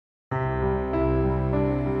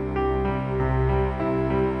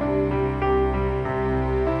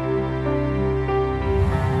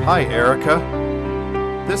Hi, Erica.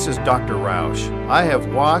 This is Dr. Roush. I have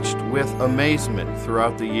watched with amazement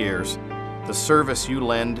throughout the years the service you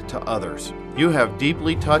lend to others. You have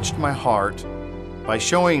deeply touched my heart by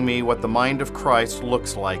showing me what the mind of Christ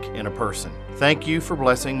looks like in a person. Thank you for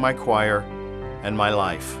blessing my choir and my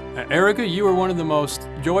life. Erica, you are one of the most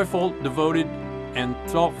joyful, devoted, and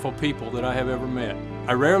thoughtful people that I have ever met.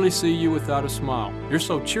 I rarely see you without a smile. You're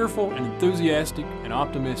so cheerful and enthusiastic and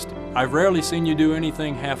optimistic. I've rarely seen you do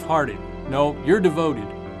anything half-hearted. No, you're devoted.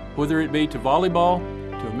 Whether it be to volleyball,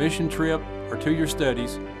 to a mission trip, or to your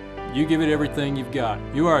studies, you give it everything you've got.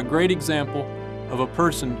 You are a great example of a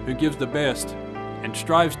person who gives the best and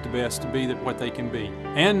strives the best to be what they can be.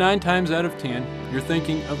 And 9 times out of 10, you're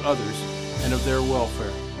thinking of others and of their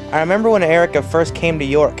welfare. I remember when Erica first came to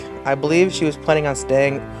York. I believe she was planning on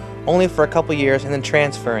staying only for a couple years and then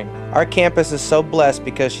transferring. Our campus is so blessed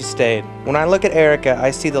because she stayed. When I look at Erica,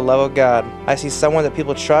 I see the love of God. I see someone that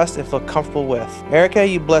people trust and feel comfortable with. Erica,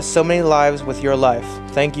 you bless so many lives with your life.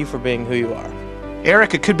 Thank you for being who you are.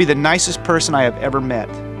 Erica could be the nicest person I have ever met.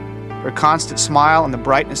 Her constant smile and the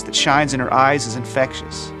brightness that shines in her eyes is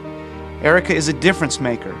infectious. Erica is a difference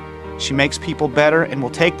maker. She makes people better and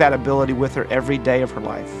will take that ability with her every day of her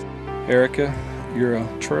life. Erica, you're a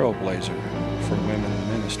trailblazer for women in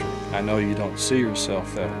ministry. I know you don't see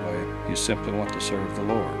yourself that way. You simply want to serve the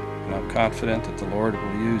Lord. And I'm confident that the Lord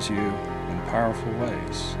will use you in powerful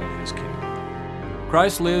ways in His kingdom.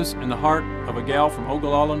 Christ lives in the heart of a gal from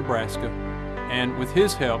Ogallala, Nebraska, and with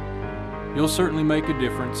His help, you'll certainly make a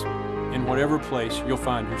difference in whatever place you'll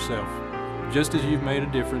find yourself, just as you've made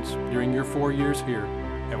a difference during your 4 years here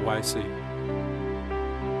at YC.